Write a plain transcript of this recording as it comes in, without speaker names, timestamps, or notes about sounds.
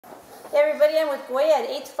Hey everybody, I'm with Gwe at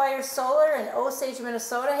Eighth Fire Solar in Osage,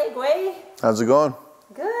 Minnesota. Hey Gwe. How's it going?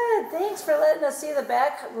 Good. Thanks for letting us see the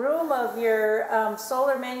back room of your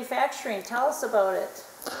solar manufacturing. Tell us about it.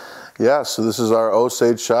 Yeah, so this is our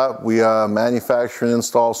Osage shop. We manufacture and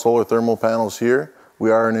install solar thermal panels here.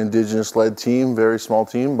 We are an indigenous-led team, very small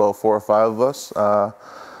team, about 4 or 5 of us.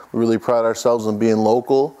 We really pride ourselves on being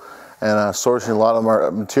local and sourcing a lot of our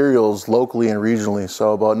materials locally and regionally.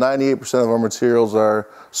 So about 98% of our materials are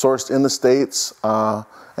sourced in the States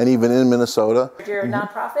and even in Minnesota. You're a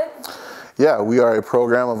nonprofit? Yeah, we are a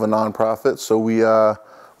program of a nonprofit. So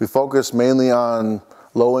we focus mainly on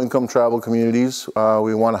low-income tribal communities.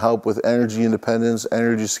 We want to help with energy independence,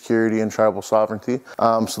 energy security, and tribal sovereignty.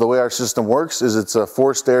 So the way our system works is it's a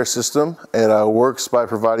forced air system. It works by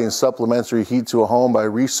providing supplementary heat to a home by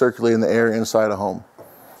recirculating the air inside a home.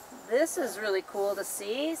 This is really cool to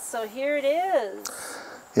see. So here it is.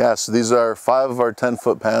 Yeah, so these are 5 of our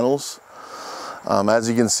 10-foot panels. As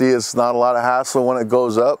you can see, it's not a lot of hassle when it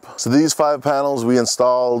goes up. So these 5 panels we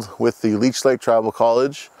installed with the Leech Lake Tribal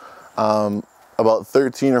College. About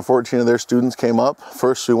 13 or 14 of their students came up.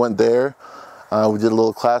 First we went there. We did a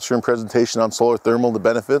little classroom presentation on solar thermal, the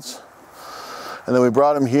benefits. And then we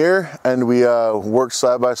brought them here and we worked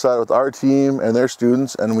side by side with our team and their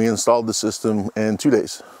students, and we installed the system in 2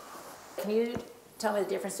 days. Can you tell me the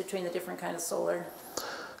difference between the different kinds of solar?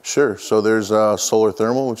 Sure. So there's solar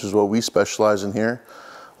thermal, which is what we specialize in here,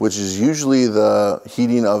 which is usually the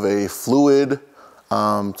heating of a fluid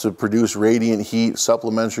to produce radiant heat,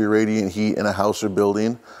 supplementary radiant heat in a house or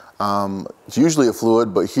building. It's usually a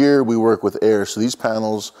fluid, but here we work with air. So these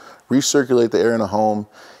panels recirculate the air in a home,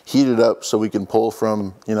 heat it up so we can pull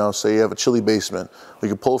from, you know, say you have a chilly basement. We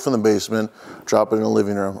can pull from the basement, drop it in the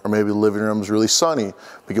living room, or maybe the living room is really sunny.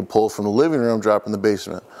 We can pull from the living room, drop in the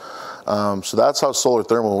basement. So that's how solar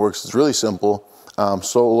thermal works. It's really simple.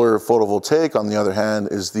 Solar photovoltaic, on the other hand,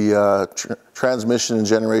 is the transmission and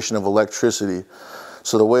generation of electricity.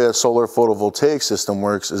 So the way a solar photovoltaic system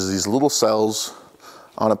works is these little cells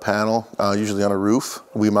on a panel, usually on a roof.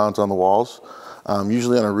 We mount on the walls,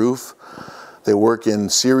 usually on a roof. They work in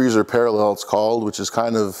series or parallel, it's called, which is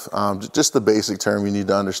kind of just the basic term you need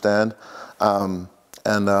to understand. So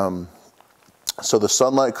the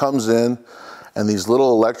sunlight comes in and these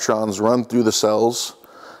little electrons run through the cells,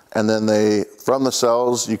 and then from the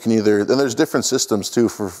cells, you can either, and there's different systems too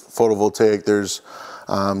for photovoltaic. There's,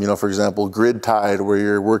 you know, for example, grid tied, where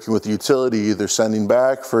you're working with the utility, either sending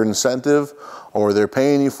back for an incentive, or they're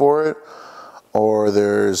paying you for it. Or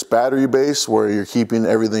there's battery based, where you're keeping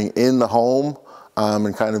everything in the home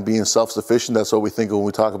and kind of being self-sufficient. That's what we think of when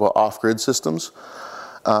we talk about off-grid systems.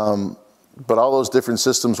 But all those different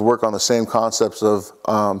systems work on the same concepts of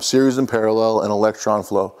series and parallel and electron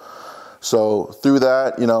flow. So through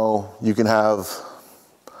that, you know, you can have,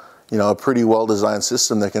 you know, a pretty well-designed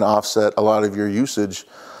system that can offset a lot of your usage.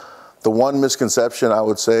 The one misconception I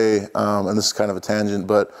would say, and this is kind of a tangent,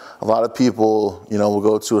 but a lot of people, you know, will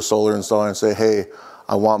go to a solar installer and say, hey,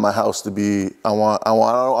 I want my house to be, I don't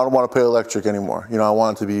want to pay electric anymore. You know, I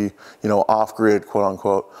want it to be, you know, off-grid, quote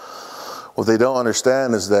unquote. What they don't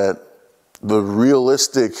understand is that the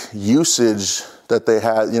realistic usage that they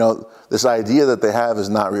have, you know, this idea that they have is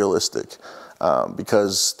not realistic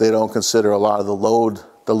because they don't consider a lot of the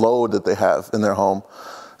load that they have in their home.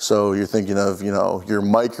 So you're thinking of, you know, your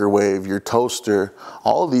microwave, your toaster,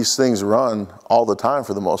 all of these things run all the time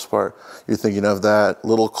for the most part. You're thinking of that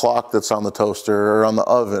little clock that's on the toaster or on the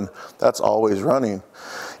oven, that's always running.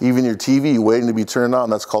 Even your TV waiting to be turned on,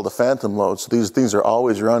 that's called a phantom load. So these things are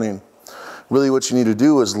always running. Really what you need to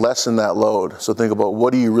do is lessen that load. So think about,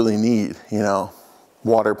 what do you really need? You know,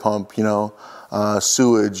 water pump, you know,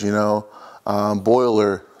 sewage, you know,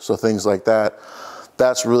 boiler, so things like that.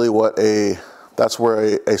 That's really what that's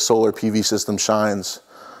where a solar PV system shines.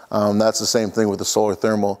 That's the same thing with the solar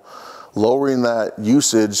thermal. Lowering that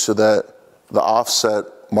usage so that the offset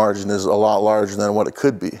margin is a lot larger than what it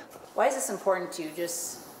could be. Why is this important to you,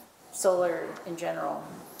 just solar in general?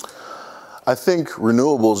 I think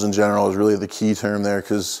renewables in general is really the key term there,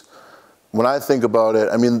 because when I think about it,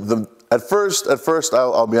 I mean, at first,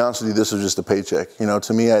 I'll be honest with you, this was just a paycheck. You know,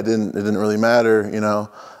 to me, it didn't really matter, you know.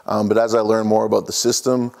 But as I learned more about the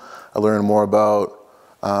system, I learned more about,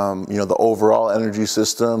 you know, the overall energy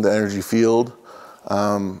system, the energy field.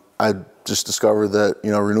 I just discovered that, you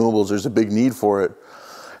know, renewables, there's a big need for it.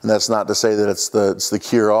 And that's not to say that it's the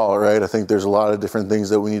cure-all, right? I think there's a lot of different things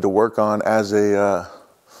that we need to work on as a,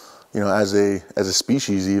 you know, as a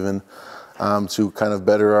species even, to kind of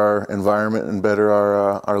better our environment and better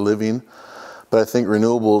our living. But I think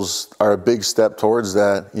renewables are a big step towards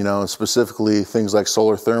that, you know, and specifically things like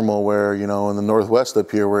solar thermal, where, you know, in the Northwest up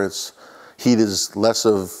here, where it's heat is less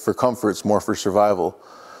of for comfort, it's more for survival,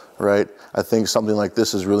 right? I think something like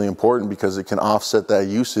this is really important because it can offset that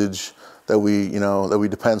usage that we, that we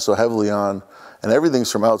depend so heavily on, and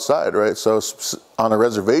everything's from outside, right? So on a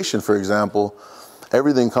reservation, for example,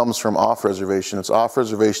 everything comes from off-reservation. It's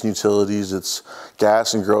off-reservation utilities, it's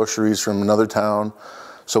gas and groceries from another town.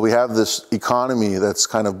 So we have this economy that's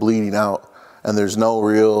kind of bleeding out, and there's no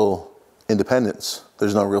real independence.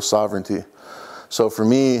 There's no real sovereignty. So for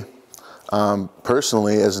me,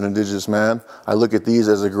 personally, as an Indigenous man, I look at these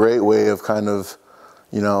as a great way of kind of,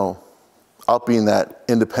 upping that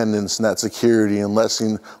independence and that security and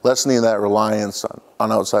lessening that reliance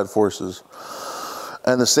on outside forces.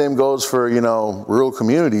 And the same goes for, rural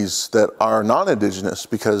communities that are non-Indigenous,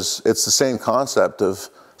 because it's the same concept of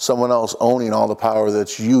someone else owning all the power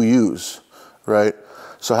that you use, right?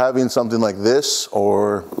 So having something like this,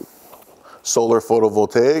 or solar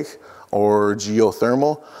photovoltaic, or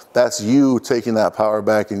geothermal, that's you taking that power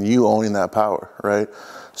back and you owning that power, right?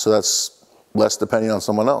 So that's less depending on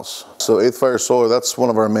someone else. So Eighth Fire Solar, that's one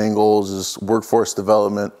of our main goals, is workforce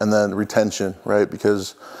development and then retention, right?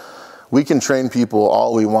 Because we can train people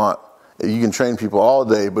all we want. You can train people all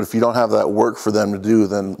day, but if you don't have that work for them to do,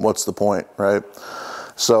 then what's the point, right?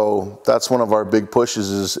 So that's one of our big pushes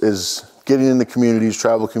is getting into communities,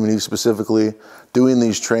 tribal communities specifically, doing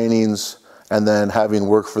these trainings, and then having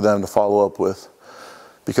work for them to follow up with.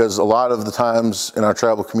 Because a lot of the times in our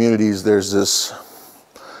tribal communities, there's this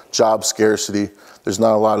job scarcity. There's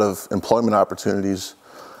not a lot of employment opportunities.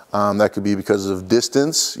 That could be because of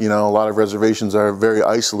distance. A lot of reservations are very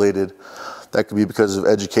isolated. That could be because of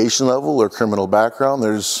education level or criminal background.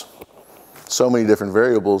 There's so many different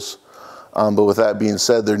variables. But with that being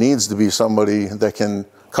said, there needs to be somebody that can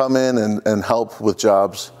come in and help with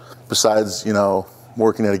jobs besides,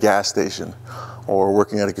 working at a gas station or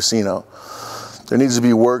working at a casino. There needs to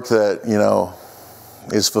be work that,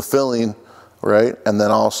 is fulfilling, right? And then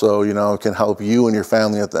also, can help you and your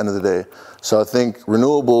family at the end of the day. So I think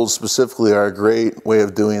renewables specifically are a great way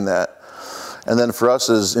of doing that. And then for us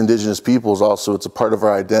as Indigenous peoples also, it's a part of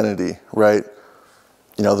our identity, right?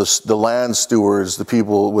 The land stewards, the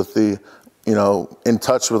people with the, in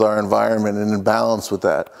touch with our environment and in balance with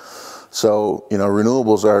that. So,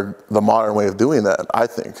 renewables are the modern way of doing that, I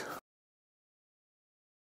think.